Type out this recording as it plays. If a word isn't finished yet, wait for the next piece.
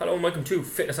Hello and welcome to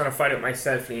Fitness on a Friday with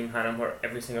myself, Liam Hannon, where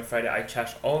every single Friday I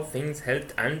chat all things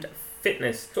health and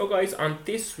fitness. So guys, on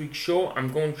this week's show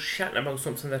I'm going to chat about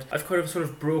something that I've kind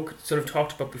of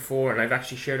talked about before, and I've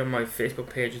actually shared on my Facebook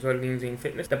page as well, Liam Zine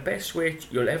Fitness. The best weight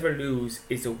you'll ever lose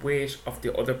is the weight of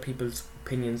the other people's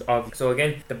opinions of you. So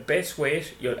again, the best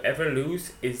weight you'll ever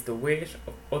lose is the weight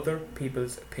of other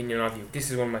people's opinion of you. This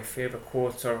is one of my favourite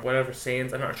quotes or whatever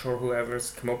sayings. I'm not sure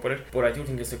whoever's come up with it, but I do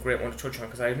think it's a great one to touch on,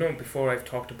 because I know before I've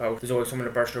talked about there's always someone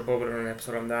to burst their bubble in an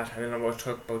episode on that, and then I've always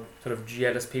talked about sort of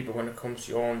jealous people when it comes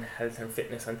to your own health and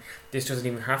fitness, and this doesn't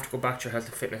even have to go back to your health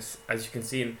and fitness. As you can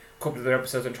see in a couple of the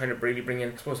episodes, I'm trying to really bring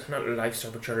in, I suppose, not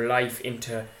lifestyle, but your life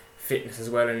into fitness as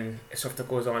well, and stuff that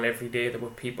goes on every day that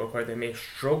with people where they may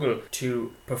struggle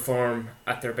to perform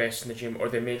at their best in the gym, or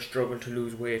they may struggle to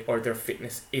lose weight, or their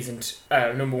fitness isn't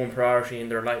a number one priority in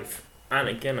their life. And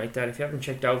again, like that, if you haven't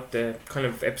checked out the kind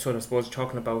of episode, I suppose,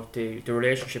 talking about the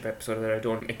relationship episode that I've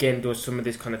done, again, there's some of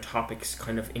these kind of topics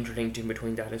kind of interlinked in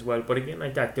between that as well. But again,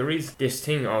 like that, there is this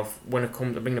thing of, when it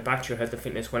comes to bringing it back to your health and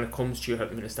fitness, when it comes to your health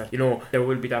and fitness, that, you know, there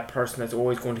will be that person that's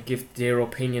always going to give their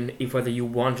opinion, if whether you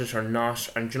want it or not.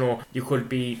 And, you know, you could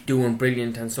be doing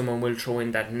brilliant and someone will throw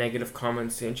in that negative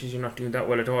comment saying, geez, you're not doing that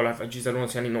well at all. Geez, I don't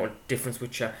see any difference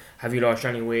with you. Have you lost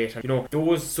any weight? And, you know,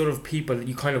 those sort of people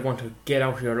you kind of want to get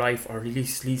out of your life, or at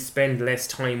least spend less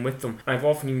time with them. And I've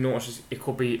often even noticed it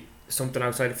could be something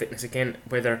outside of fitness again,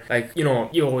 whether, like, you know,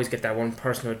 you always get that one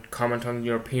person who would comment on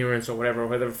your appearance or whatever.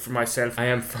 Whether, for myself, I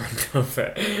am fond of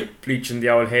bleaching the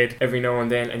old head every now and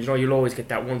then, and, you know, you'll always get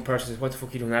that one person who says, what the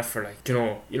fuck are you doing that for? Like,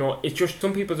 you know, it's just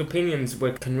some people's opinions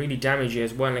can really damage you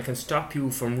as well, and it can stop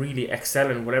you from really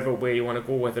excelling whatever way you want to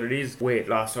go, whether it is weight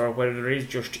loss, or whether it is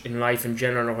just in life in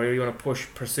general, or whether you want to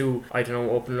pursue, I don't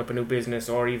know, opening up a new business,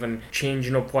 or even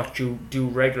changing up what you do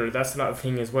regular. That's a lot of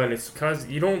thing as well. It's because,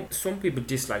 you know, some people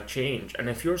dislike change, and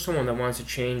if you're someone that wants to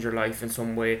change your life in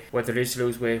some way, whether it is to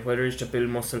lose weight, whether it is to build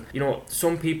muscle, you know,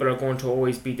 some people are going to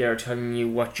always be there telling you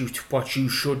what you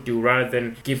should do, rather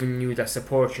than giving you the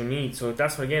support you need. So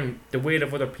that's why, again, the weight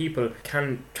of other people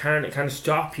can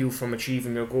stop you from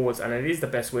achieving your goals, and it is the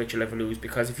best weight you'll ever lose,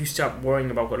 because if you stop worrying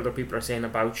about what other people are saying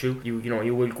about you, you know,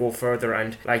 you will go further.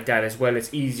 And like that as well,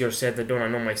 it's easier said than done. I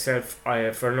know myself,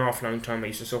 for an awful long time I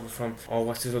used to suffer from, oh,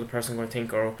 what's this other person going to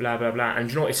think, or blah blah blah, and,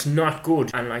 you know, it's not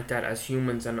good. And like that, as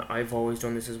humans, and I've always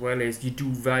done this as well, is you do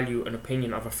value an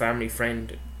opinion of a family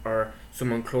friend or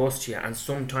someone close to you, and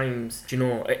sometimes, you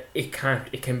know, it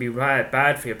can be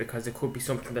bad for you, because it could be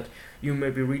something that you may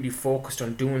be really focused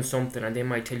on doing something, and they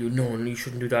might tell you, no, you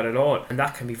shouldn't do that at all, and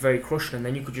that can be very crushing, and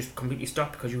then you could just completely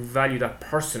stop because you value that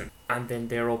person, and then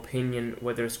their opinion,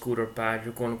 whether it's good or bad,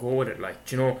 you're going to go with it, like,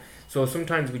 you know. So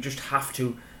sometimes we just have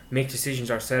to make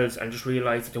decisions ourselves, and just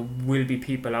realise that there will be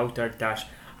people out there that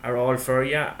are all for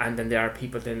you, and then there are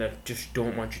people then that just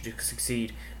don't want you to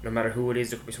succeed, no matter who it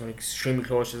is. It could be someone extremely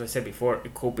close, as I said before.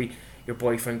 It could be your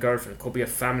boyfriend, girlfriend, it could be a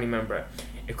family member,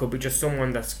 it could be just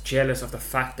someone that's jealous of the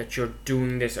fact that you're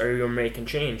doing this or you're making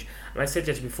change. And I said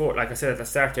this before, like I said at the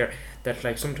start there, that,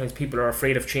 like, sometimes people are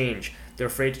afraid of change. They're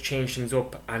afraid to change things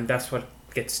up, and that's what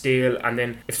gets stale. And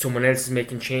then if someone else is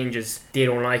making changes, they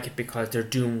don't like it because they're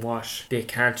doing what they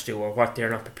can't do, or what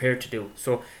they're not prepared to do.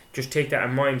 So just take that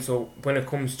in mind. So when it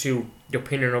comes to the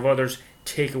opinion of others,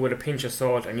 take it with a pinch of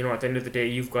salt, and, you know, at the end of the day,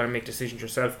 you've got to make decisions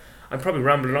yourself. I'm probably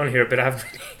rambling on here, but I haven't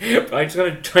really, but I'm just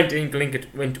going to try to interlink it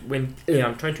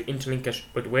I'm trying to interlink it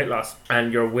with weight loss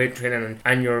and your weight training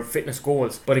and your fitness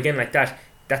goals. But again, like that,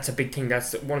 that's a big thing.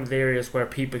 That's one of the areas where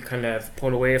people kind of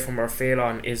pull away from or fail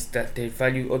on, is that they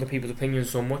value other people's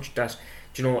opinions so much that,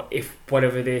 you know, if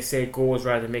whatever they say goes,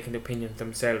 rather than making the opinion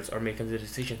themselves or making the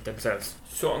decision themselves.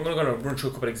 So I'm going to run through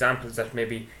a couple of examples that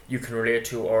maybe you can relate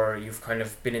to, or you've kind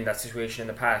of been in that situation in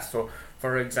the past. So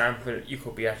for example, you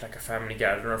could be at like a family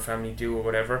gathering or family do or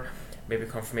whatever, maybe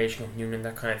confirmation of union,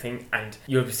 that kind of thing, and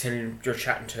you're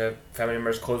chatting to family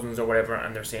members, cousins or whatever,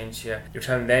 and they're saying to you, you're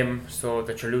telling them so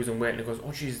that you're losing weight, and he goes,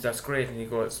 oh Jesus, that's great, and he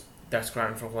goes, that's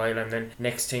grand for a while, and then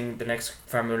next thing, the next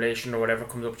family relation or whatever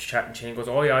comes up to chatting to you and goes,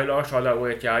 oh yeah, I lost all that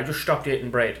weight, yeah, I just stopped eating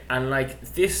bread. And like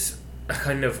this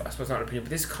kind of, I suppose not opinion,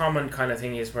 but this common kind of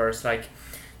thing is where it's like,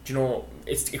 you know,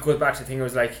 it goes back to the thing. It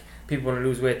was like, people want to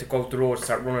lose weight to go out the road and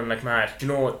start running like mad. You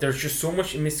know, there's just so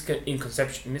much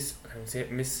misconception.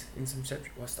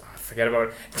 Forget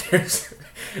about it.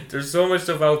 There's so much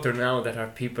stuff out there now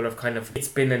that people have kind of, it's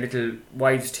been a little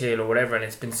wives' tale or whatever, and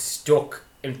it's been stuck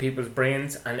in people's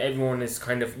brains, and everyone is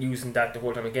kind of using that the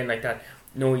whole time. Again, like that,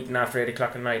 no eating after 8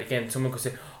 o'clock at night. Again, someone could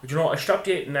say, you know, I stopped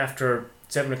eating after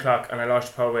 7 o'clock and I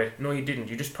lost power weight. No, you didn't.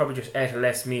 You just probably just ate a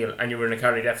less meal and you were in a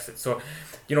calorie deficit. So,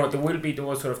 you know, there will be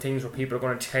those sort of things where people are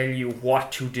going to tell you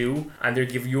what to do and they'll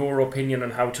give your opinion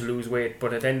on how to lose weight.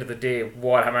 But at the end of the day,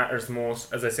 what matters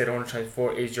most, as I said 100 times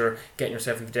before, is you're getting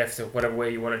yourself into deficit, whatever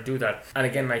way you want to do that. And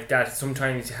again, like that,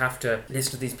 sometimes you have to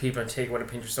listen to these people and take it with a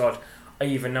pinch of salt. I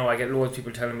even know I get loads of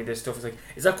people telling me this stuff. It's like,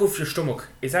 is that good for your stomach?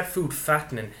 Is that food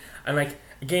fattening? And like,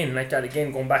 again, like that,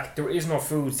 again, going back, there is no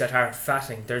foods that are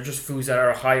fattening. They're just foods that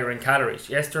are higher in calories.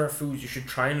 Yes, there are foods you should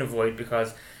try and avoid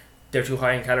because they're too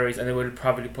high in calories and they will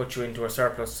probably put you into a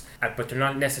surplus. But they're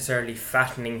not necessarily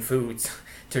fattening foods.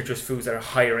 They're just foods that are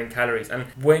higher in calories. And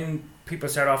when people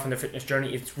start off on their fitness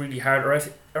journey, it's really hard.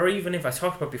 Or even if I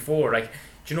talked about before, like,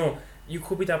 do you know, you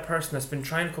could be that person that's been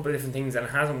trying a couple of different things and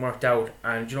it hasn't worked out,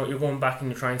 and you know, you're going back and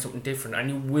you're trying something different, and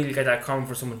you will get that comment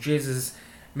from someone. Jesus,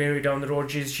 Mary down the road,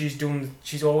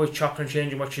 she's always chopping and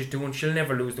changing what she's doing, she'll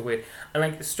never lose the weight. And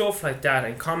like stuff like that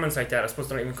and comments like that, I suppose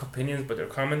they're not even opinions but they're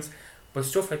comments, but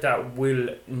stuff like that will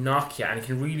knock you and it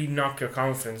can really knock your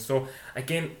confidence. So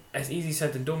again, it's easy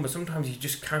said than done, but sometimes you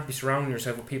just can't be surrounding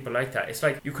yourself with people like that. It's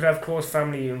like you could have close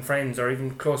family and friends or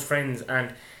even close friends,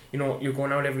 and you know, you're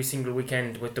going out every single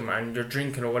weekend with them and you're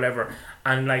drinking or whatever,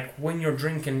 and like when you're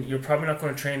drinking, you're probably not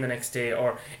going to train the next day,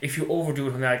 or if you overdo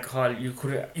it with alcohol, you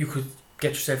could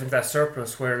get yourself into that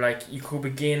surplus where like you could be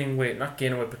gaining weight, not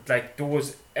gaining weight, but like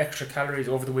those extra calories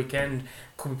over the weekend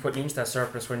could be putting you into that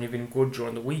surplus when you've been good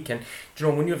during the week. And you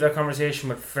know, when you have that conversation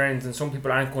with friends, and some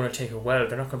people aren't going to take it well,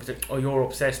 they're not going to be saying, oh, you're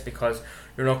obsessed because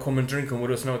you're not coming drinking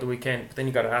with us now at the weekend. But then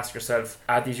you got to ask yourself,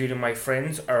 are these really my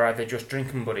friends or are they just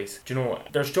drinking buddies? Do you know,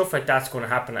 there's stuff like that's going to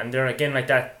happen, and there again, like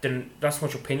that, then not so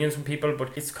much opinions from people,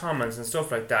 but it's comments and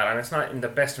stuff like that, and it's not in the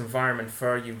best environment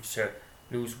for you to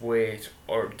lose weight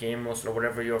or gain muscle or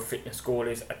whatever your fitness goal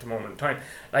is at the moment in time.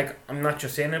 Like, I'm not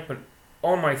just saying it, but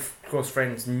all my close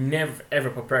friends never ever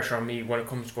put pressure on me when it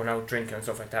comes to going out drinking and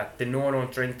stuff like that. They know I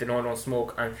don't drink, they know I don't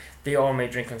smoke, and they all may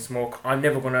drink and smoke. I'm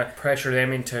never going to pressure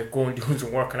them into going doing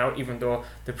some working out, even though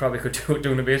they probably could do it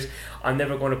doing a bit. I'm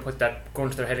never going to put that gun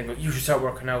to their head and go, you should start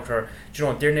working out, or you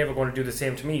know, they're never going to do the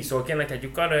same to me. So again, like that,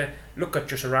 you've got to look at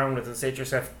your surroundings and say to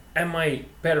yourself, am I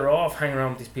better off hanging around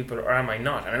with these people or am I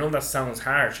not? And I know that sounds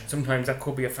harsh, and sometimes that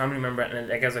could be a family member, and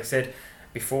like as I said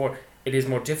before, it is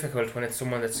more difficult when it's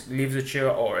someone that lives with you,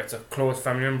 or it's a close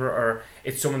family member, or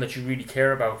it's someone that you really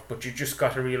care about. But you just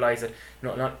got to realise that, you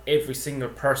know, not every single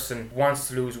person wants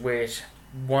to lose weight,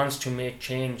 wants to make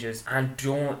changes, and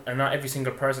not every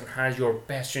single person has your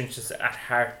best interests at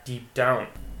heart deep down.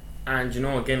 And you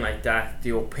know, again, like that,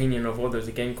 the opinion of others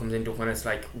again comes into when it's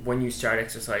like when you start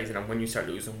exercising and when you start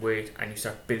losing weight and you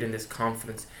start building this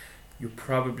confidence, you're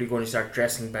probably going to start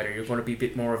dressing better. You're going to be a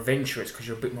bit more adventurous because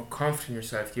you're a bit more confident in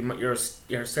yourself.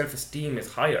 Your self-esteem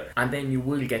is higher, and then you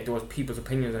will get those people's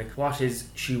opinions like, what is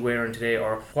she wearing today,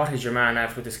 or what is your man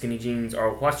out with the skinny jeans,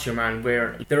 or what's your man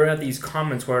wearing. There are these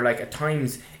comments where like at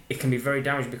times it can be very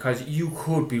damaging, because you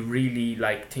could be really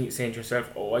like saying to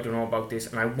yourself, oh, I don't know about this,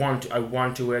 and I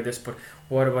want to wear this, but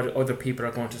what about other people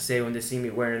are going to say when they see me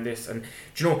wearing this? And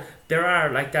you know, there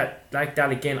are like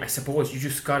that again. I suppose you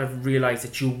just gotta realize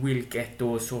that you will get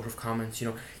those sort of comments. You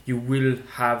know, you will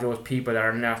have those people that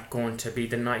are not going to be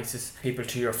the nicest people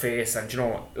to your face, and you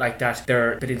know, like that,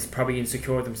 they're a bit probably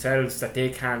insecure themselves that they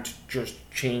can't just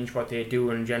change what they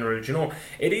do in general. You know,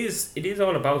 it is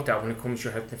all about that when it comes to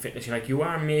your health and fitness. You know, like, you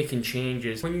are making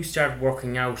changes when you start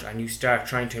working out and you start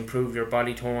trying to improve your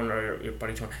body tone, or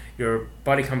your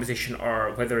body composition, or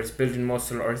whether it's building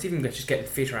muscle, or it's even just getting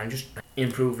fitter and just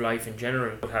improve life in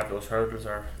general. You'll have those hurdles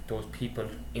or those people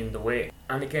in the way.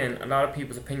 And again, a lot of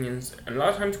people's opinions, and a lot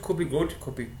of times it could be good,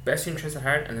 could be best interest at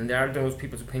heart, and then there are those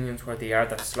people's opinions where they are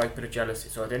that slight bit of jealousy.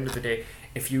 So at the end of the day,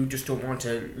 if you just don't want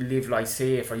to live life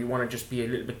safe, or you want to just be a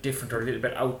little bit different or a little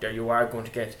bit out there, you are going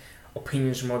to get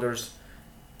opinions from others,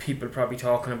 people probably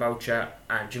talking about you,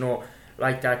 and you know,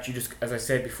 like that, you just, as I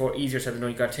said before, easier said than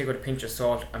done. You got to take it with a pinch of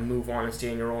salt and move on and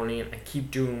stay in your own lane and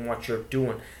keep doing what you're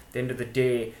doing. At the end of the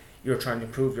day, you're trying to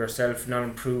improve yourself, not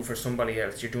improve for somebody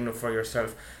else. You're doing it for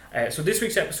yourself. So this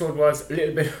week's episode was a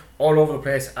little bit all over the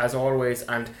place, as always.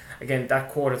 And again, that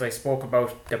quote, as I spoke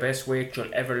about, the best weight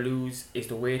you'll ever lose is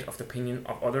the weight of the opinion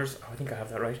of others. I think I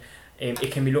have that right.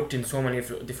 It can be looked in so many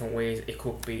different ways. It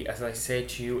could be, as I said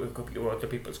to you, it could be other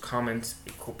people's comments,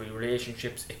 it could be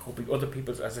relationships, it could be other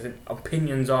people's, as I said,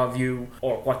 opinions of you,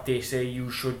 or what they say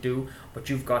you should do. But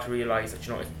you've got to realise that,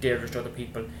 you know, it's they're just other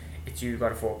people, it's you got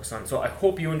to focus on. So I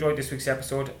hope you enjoyed this week's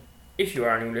episode. If you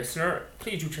are a new listener,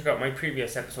 please do check out my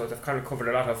previous episodes. I've kind of covered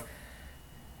a lot of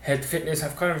health, fitness.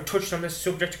 I've kind of touched on this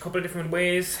subject a couple of different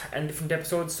ways and different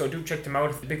episodes, so do check them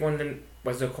out. The big one then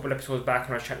was a couple episodes back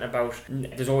when I was chatting about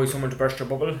there's always someone to burst your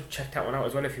bubble. Check that one out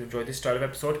as well if you enjoyed this style of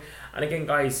episode. And again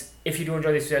guys, if you do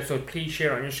enjoy this episode, please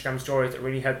share on Instagram stories. It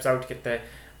really helps out to get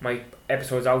my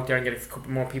episodes out there and get a couple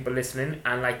more people listening.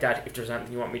 And like that, if there's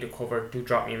anything you want me to cover, do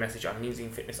drop me a message on Musing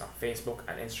Fitness on Facebook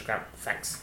and Instagram. Thanks.